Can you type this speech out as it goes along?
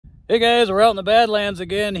Hey guys, we're out in the Badlands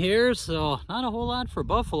again here, so not a whole lot for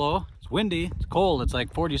buffalo. It's windy, it's cold, it's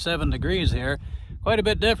like 47 degrees here. Quite a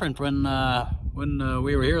bit different when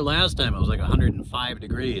we were here last time. It was like 105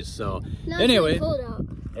 degrees. So anyway, it's really cold out.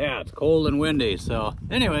 Yeah, it's cold and windy. So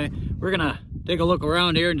anyway, we're gonna take a look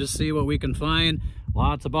around here and just see what we can find.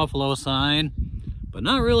 Lots of buffalo sign, but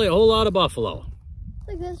not really a whole lot of buffalo.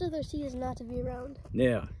 Like those are their seasons not to be around.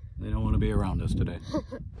 Yeah, they don't want to be around us today.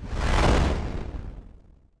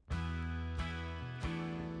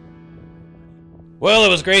 Well, it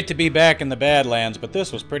was great to be back in the Badlands, but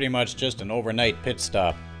this was pretty much just an overnight pit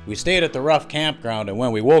stop. We stayed at the rough campground, and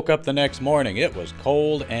when we woke up the next morning, it was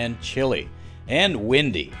cold and chilly and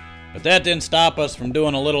windy. But that didn't stop us from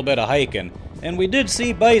doing a little bit of hiking, and we did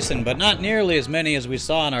see bison, but not nearly as many as we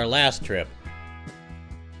saw on our last trip.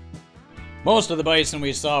 Most of the bison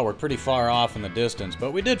we saw were pretty far off in the distance,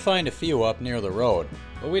 but we did find a few up near the road,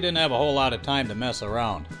 but we didn't have a whole lot of time to mess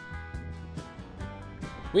around.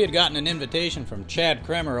 We had gotten an invitation from Chad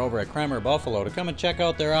Kremer over at Kremer Buffalo to come and check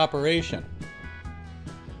out their operation.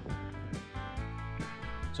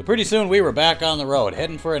 So pretty soon we were back on the road,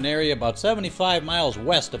 heading for an area about 75 miles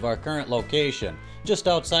west of our current location, just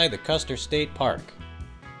outside the Custer State Park.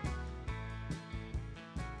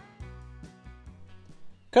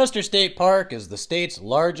 Custer State Park is the state's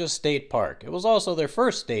largest state park. It was also their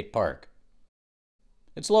first state park.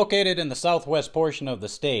 It's located in the southwest portion of the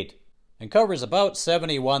state and covers about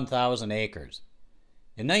 71,000 acres.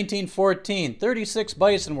 In 1914, 36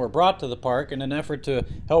 bison were brought to the park in an effort to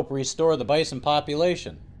help restore the bison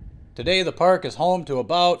population. Today the park is home to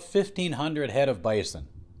about 1,500 head of bison.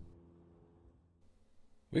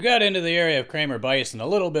 We got into the area of Kremer bison a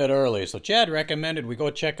little bit early, so Chad recommended we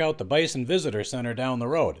go check out the Bison Visitor Center down the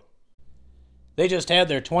road. They just had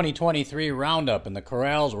their 2023 roundup and the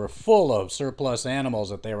corrals were full of surplus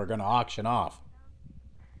animals that they were going to auction off.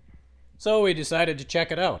 So we decided to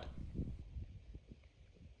check it out.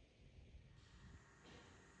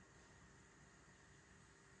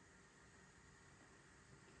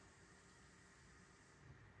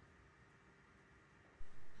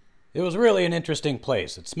 It was really an interesting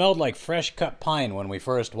place. It smelled like fresh cut pine when we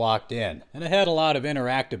first walked in, and it had a lot of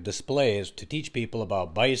interactive displays to teach people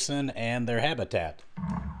about bison and their habitat.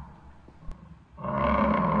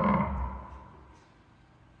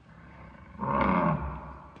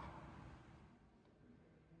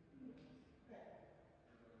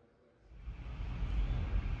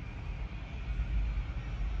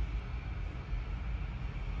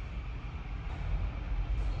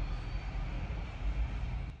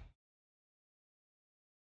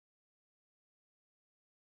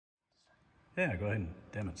 Yeah, go ahead and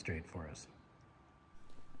demonstrate for us.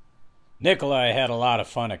 Nikolai had a lot of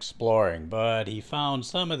fun exploring, but he found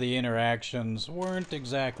some of the interactions weren't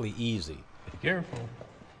exactly easy. Be careful.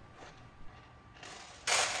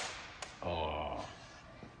 Oh,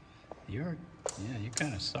 you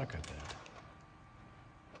kind of suck at that.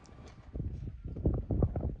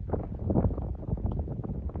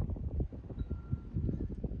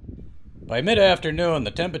 By mid-afternoon,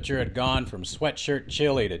 the temperature had gone from sweatshirt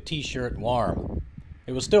chilly to t-shirt warm.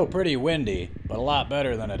 It was still pretty windy, but a lot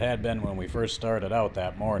better than it had been when we first started out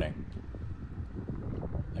that morning.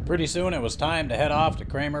 And pretty soon it was time to head off to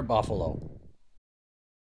Kremer Buffalo.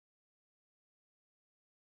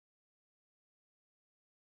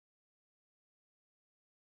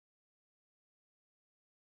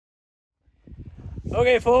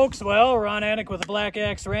 Okay folks, well, we're on Anik with the Black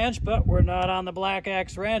Axe Ranch, but we're not on the Black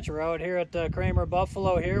Axe Ranch. We're out here at Kremer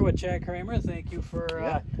Buffalo here with Chad Kremer. Thank you for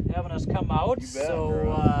having us come out.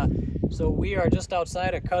 So we are just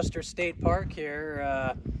outside of Custer State Park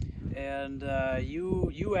here, and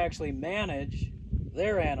you actually manage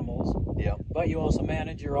their animals. Yep. But you also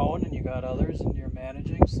manage your own, and you got others, and you're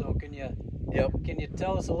managing. So can you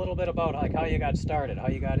tell us a little bit about how you got started? How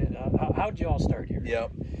you got it? How'd you all start here?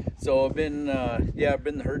 Yep. So I've been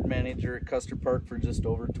the herd manager at Custer Park for just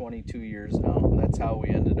over 22 years now. That's how we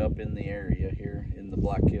ended up in the area here in the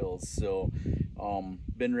Black Hills. So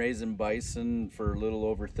been raising bison for a little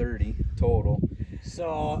over 30 total.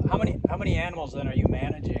 So how many animals then are you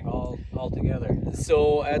managing all together?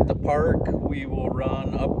 So at the park we will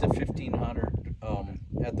run up to 1,500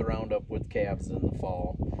 at the roundup with calves in the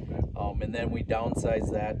fall. And then we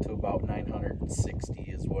downsize that to about 960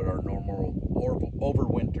 is what our normal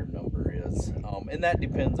overwinter number is. And that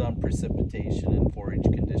depends on precipitation and forage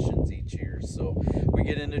conditions each year. So we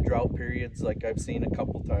get into drought periods like I've seen a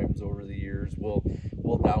couple times over the years. We'll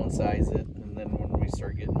downsize it, and then when we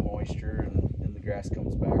start getting moisture and the grass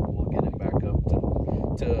comes back, we'll get it back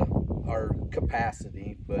up to our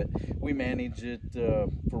capacity. But we manage it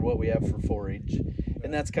for what we have for forage.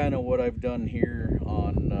 And that's kind of what I've done here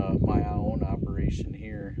on my own operation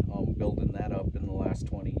here, building that up in the last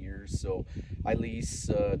 20 years. So I lease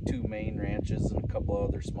 2 main ranches and a couple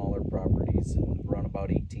other smaller properties and run about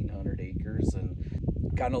 1,800 acres, and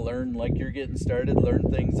kind of learn like you're getting started,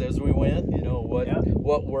 learn things as we went, you know,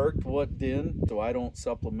 what worked, what didn't. So I don't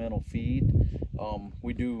supplemental feed.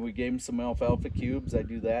 We gave them some alfalfa cubes. I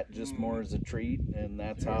do that just more as a treat, and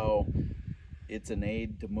that's how it's an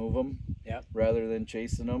aid to move them rather than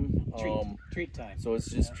chasing them. Treat time. So it's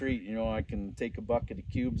just treat. You know, I can take a bucket of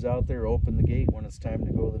cubes out there, open the gate when it's time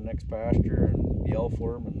to go to the next pasture, and yell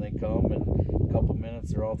for them, and they come, and a couple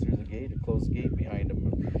minutes they're all through the gate. I close the gate behind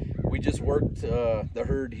them. We just worked the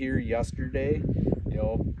herd here yesterday. You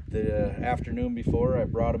know, the afternoon before, I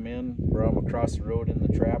brought them across the road in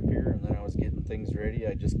the trap here, and then I was getting things ready.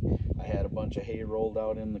 I had a bunch of hay rolled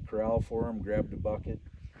out in the corral for them, grabbed a bucket,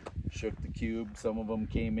 shook the cube. Some of them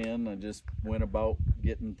came in. I just went about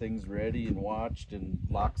getting things ready and watched and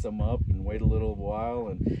locked them up and wait a little while.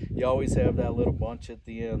 And you always have that little bunch at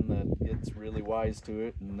the end that gets really wise to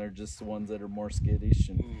it, and they're just the ones that are more skittish.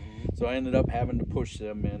 And so I ended up having to push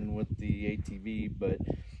them in with the ATV, but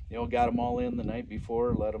you know, got them all in the night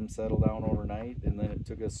before, let them settle down overnight, and then it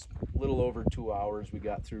took us a little over 2 hours. We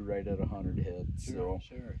got through right at 100 heads. Sure.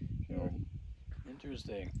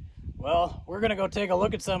 Interesting. Well, we're going to go take a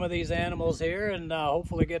look at some of these animals here, and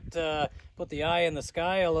hopefully put the eye in the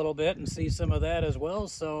sky a little bit and see some of that as well.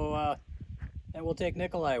 So, and we'll take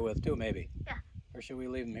Nikolai with too, maybe. Yeah. Or should we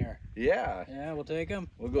leave him here? Yeah. Yeah, we'll take him.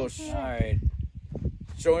 We'll go All right.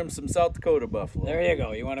 show him some South Dakota buffalo. There you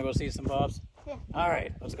go. You want to go see some bobs? Yeah. All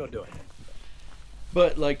right, let's go do it.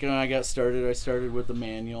 But like when I started with the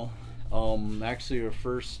manual. Actually, our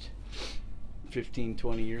first 15,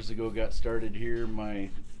 20 years ago got started here. My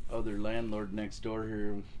other landlord next door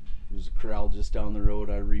here, was a corral just down the road.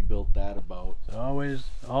 I rebuilt that about. Always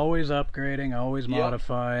upgrading, always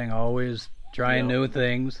modifying, always trying new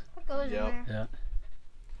things. What goes in there? Yeah.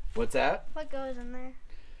 What's that? What goes in there?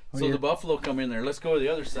 So the buffalo come in there. Let's go to the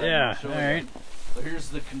other side. Yeah, all right. So here's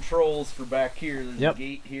the controls for back here. There's a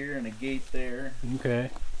gate here and a gate there. Okay.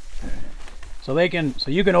 So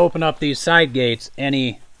you can open up these side gates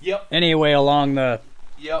any way along the.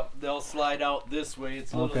 Yep, they'll slide out this way.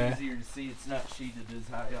 It's a little easier to see. It's not sheeted as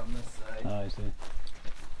high on this side. Oh, I see.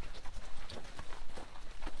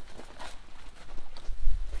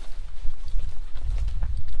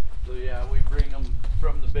 So yeah, we bring them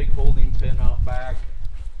from the big holding pen out back,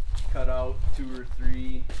 cut out 2 or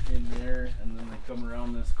 3 in there, and then they come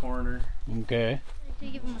around this corner. Okay. Do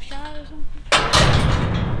you give them a shot or something?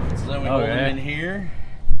 So then we hold them in here,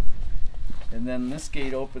 and then this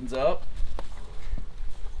gate opens up,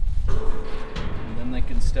 and then they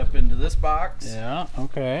can step into this box. Yeah,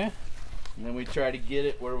 okay. And then we try to get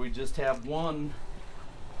it where we just have one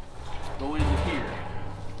go into here.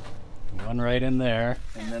 One right in there.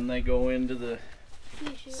 And then they go into the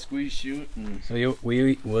squeeze chute. And so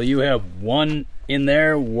will you have one in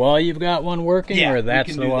there while you've got one working? Yeah, or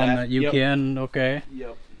that's the one that you can? Okay.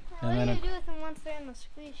 Yep. What do you do with them once they're in the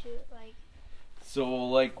squeeze chute? So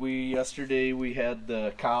like yesterday we had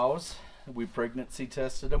the cows. We pregnancy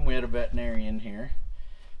tested them. We had a veterinarian here.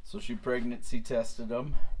 So she pregnancy tested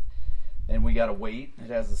them. And we got a weight.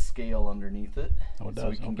 It has a scale underneath it. Oh, it does. So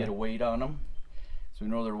we can get a weight on them. So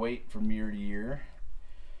we know their weight from year to year.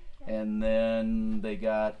 And then they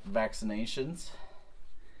got vaccinations.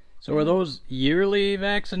 So are those yearly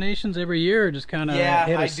vaccinations every year, or just kind of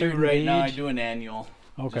hit a certain age? Now. I do an annual.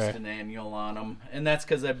 Okay. Just an annual on them. And that's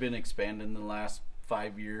because I've been expanding the last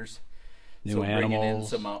 5 years. New animals. Bringing in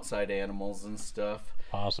some outside animals and stuff.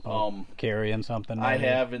 Possible carrying something. I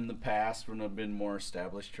have in the past when I've been more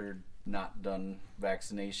established herd, not done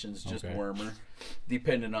vaccinations, just wormer,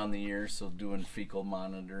 depending on the year. So doing fecal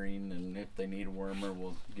monitoring, and if they need a wormer,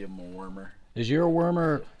 we'll give them a wormer. Is your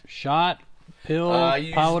wormer shot, pill,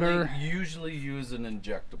 powder? Usually use an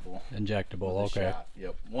injectable. Injectable, okay. Shot.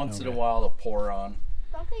 Yep. Once in a while, a pour on.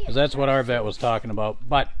 Because that's what our vet was talking about.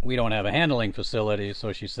 But we don't have a handling facility,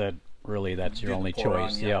 so she said, really, that's your only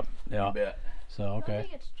choice. Yep. You bet. So okay. Don't they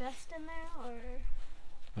get stressed in there, or?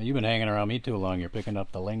 Well, you've been hanging around me too long. You're picking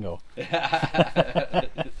up the lingo. He's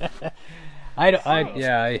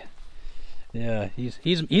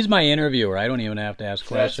my interviewer. I don't even have to ask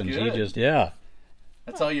questions. That's good. He just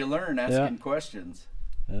That's how you learn, asking questions.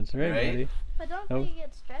 That's right, buddy. But don't they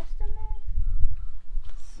get stressed in there?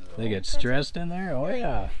 They get stressed in there? Oh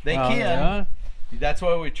yeah. They can. Yeah. That's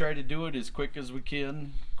why we try to do it as quick as we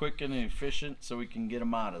can, quick and efficient, so we can get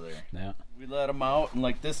them out of there. Yeah. We let them out, and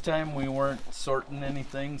like this time we weren't sorting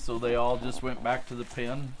anything, so they all just went back to the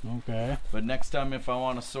pen. Okay. But next time if I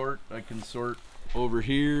want to sort, I can sort over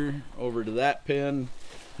here, over to that pen.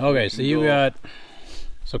 Okay, so you got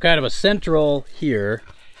kind of a central here.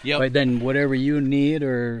 Yep. But then whatever you need,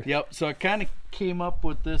 or Yep. So I kind of came up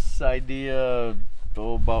with this idea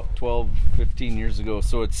about 12, 15 years ago.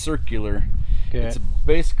 So it's circular. okay. It's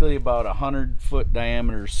basically about 100-foot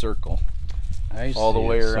diameter circle. I all the see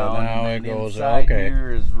way it. around. So now it and goes. inside Okay.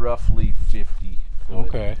 here is roughly 50 foot.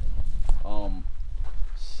 Okay.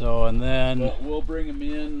 So and then But we'll bring them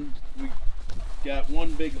in. We got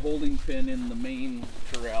one big holding pin in the main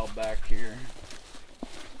corral back here,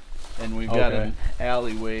 and we've got an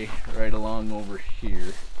alleyway right along over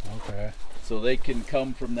here. okay. So they can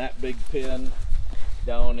come from that big pin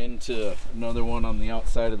down into another one on the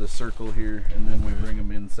outside of the circle here, and then we bring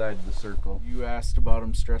them inside the circle. You asked about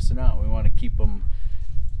them stressing out. We want to keep them.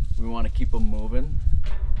 We want to keep them moving.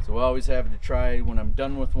 So I always have to try when I'm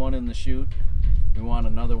done with one in the chute. We want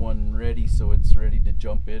another one ready, so it's ready to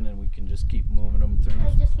jump in, and we can just keep moving them through.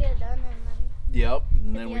 I just get it done and then. Yep,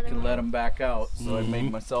 and then the we other can one. let them back out. So I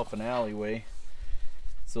made myself an alleyway.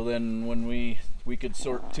 So then when we could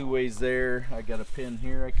sort two ways there. I got a pin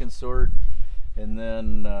here I can sort, and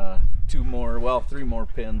then three more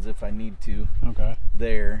pins if I need to. Okay.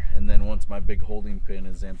 There, and then once my big holding pin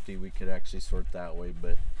is empty, we could actually sort that way.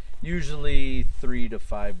 But usually 3 to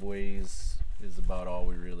 5 ways is about all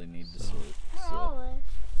we really need to sort. Where are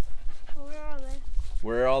they? Where are they?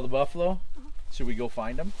 Where are all the buffalo? Should we go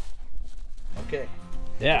find them? Okay.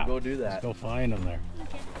 Yeah. We'll go do that. Let's go find them there.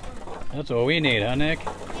 That's what we need, huh, Nick?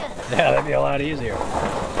 Yes. Yeah, that'd be a lot easier.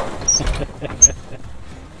 He's just a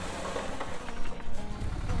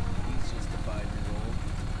 5-year-old.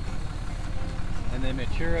 And they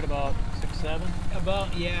mature at about 6, 7?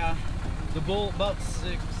 About, yeah. The bull about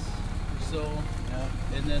 6 or so. Yeah.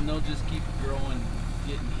 And then they'll just keep growing,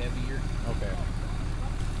 getting heavier. Okay.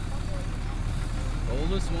 The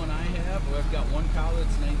oldest one I have, well, I've got one cow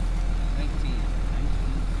that's 19.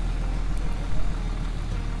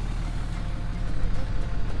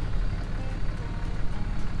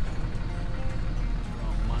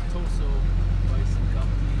 From Montoso Bison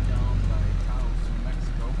Company down by Taos, New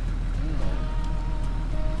Mexico.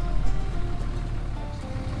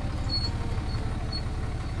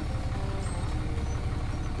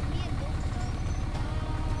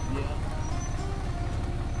 Yeah.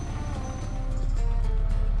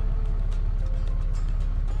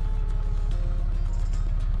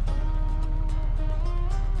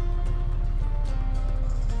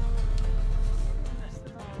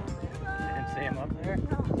 Didn't see him up there?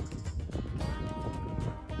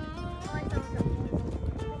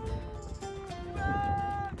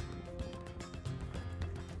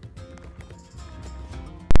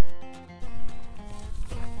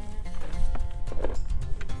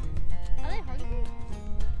 Are they hungry?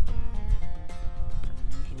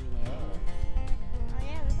 Usually they are. Oh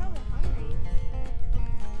yeah, they're probably hungry.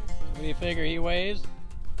 What do you figure he weighs?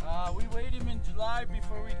 We weighed him in July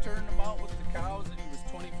before we turned him out with the cows, and he was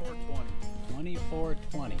 24.20.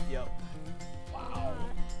 24.20. Yep. Wow.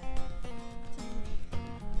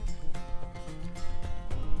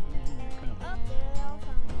 Up there, they all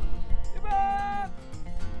come. Come on!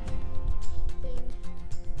 Ding.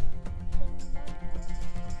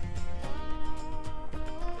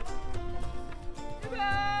 Come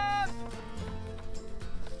on!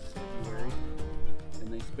 February, and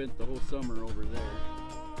they spent the whole summer over there.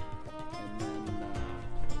 And then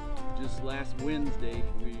just last Wednesday,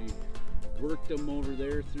 we worked them over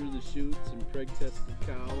there through the chutes and preg tested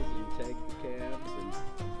cows and tagged the calves, and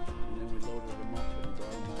then we loaded them up and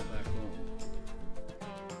brought them all back home.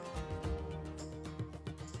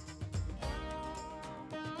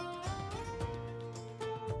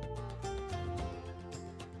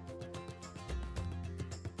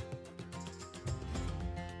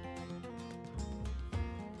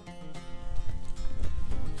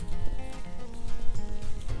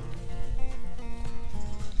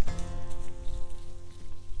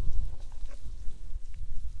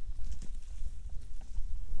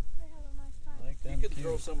 They have a nice time. I like them You can too.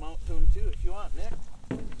 throw some out to them too if you want, Nick.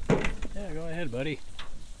 Yeah, go ahead, buddy.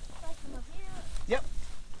 Like them up here.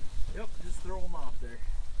 Yep, just throw them out there.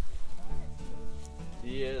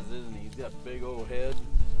 He is, isn't he? He's got a big old head. Is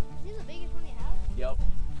he the biggest one you have? Yep.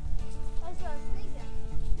 That's what I was thinking.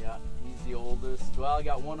 Yeah, he's the oldest. Well, I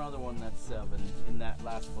got one other one that's 7 in that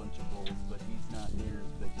last bunch of bulls, but he's not near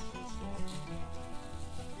as big as this one.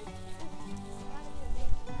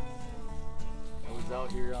 I was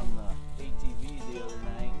out here on the ATV the other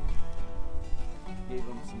night. Gave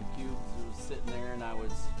him some cubes. It was sitting there, and I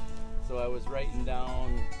was writing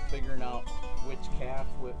down, figuring out which calf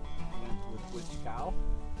went with which cow.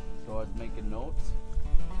 So I was making notes,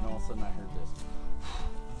 and all of a sudden I heard this.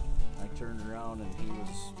 turned around and he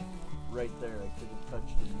was right there. I could have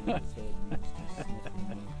touched him near his head and he was just sniffing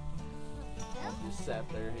me. I just sat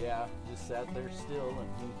there, just sat there still, and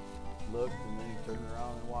he looked and then he turned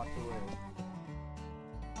around and walked away.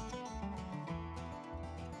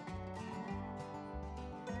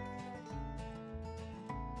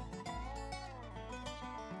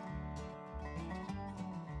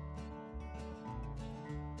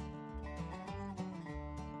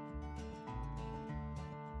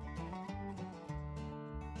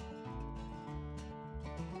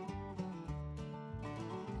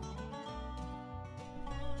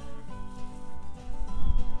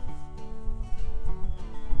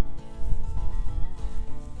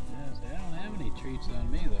 Treats on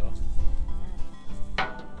me though.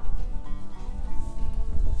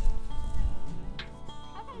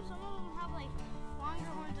 How come some of them have like longer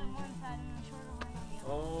horns on one side and then shorter horns on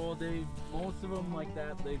the other? Oh, most of them like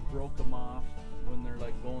that, they broke them off when they're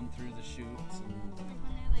like going through the chutes. And, Like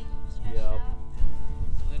when they're like stretched Yep. out.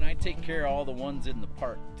 so then I take care of all the ones in the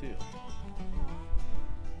park too.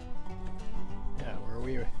 Yeah, where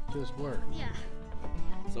we just were. Yeah.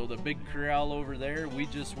 So the big corral over there, we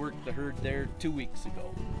just worked the herd there 2 weeks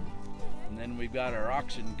ago. And then we've got our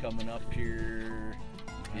auction coming up here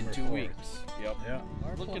in November 2 4th. weeks. Yep. Yeah.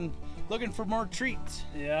 Looking for more treats.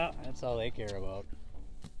 Yeah, that's all they care about.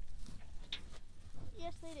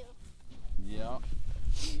 Yes, they do. Yeah.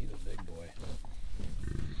 He's a big boy.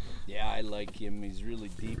 Yeah, I like him. He's really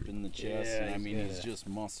deep in the chest. Yeah, and I he's mean, got he's a- just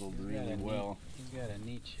muscled He's got really a neat- well. He's got a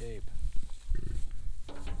neat shape.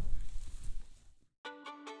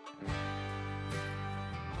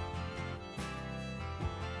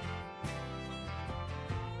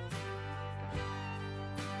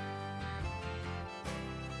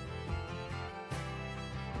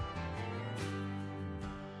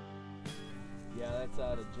 Yeah, that's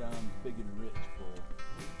out of John's Big and Rich bull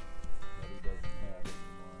that he doesn't have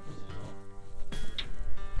anymore.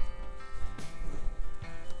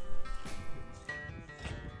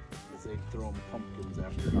 They throw him pumpkins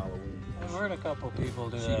after Halloween. I've heard a couple people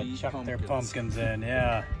do Cheese chuck their pumpkins. pumpkins in,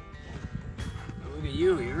 yeah. Look at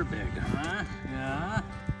you, you're big, huh? Yeah.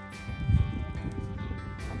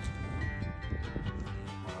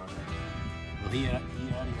 Will he out of your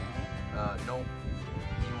hand? No. You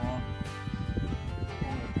won't?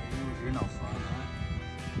 You're no fun,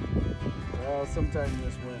 huh? Well, sometime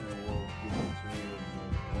this winter we'll get him through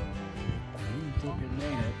and You think it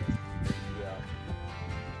made it. yeah.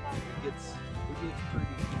 We get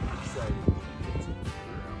pretty excited when he gets in the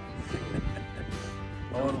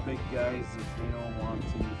ground. All the big guys, if they don't want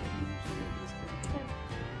to, they usually just can't.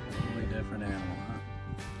 Totally different animal, huh?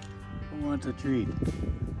 Who wants a treat?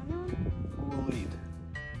 Who will eat?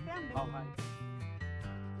 How high?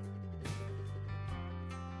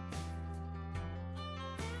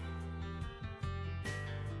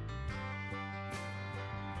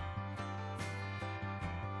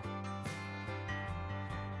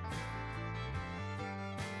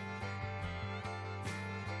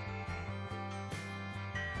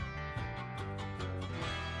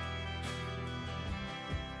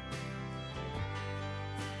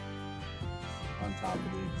 On top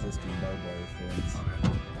of the existing barbed wire fence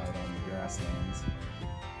out on the grasslands.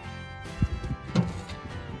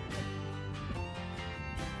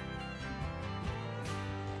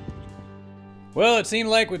 Well, it seemed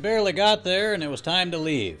like we barely got there and it was time to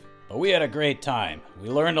leave. But we had a great time. We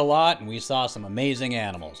learned a lot and we saw some amazing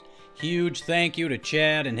animals. Huge thank you to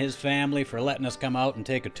Chad and his family for letting us come out and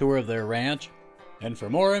take a tour of their ranch. And for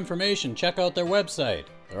more information, check out their website.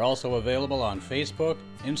 They're also available on Facebook,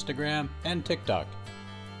 Instagram, and TikTok.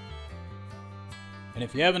 And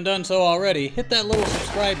if you haven't done so already, hit that little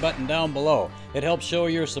subscribe button down below. It helps show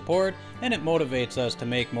your support and it motivates us to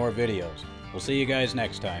make more videos. We'll see you guys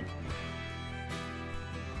next time.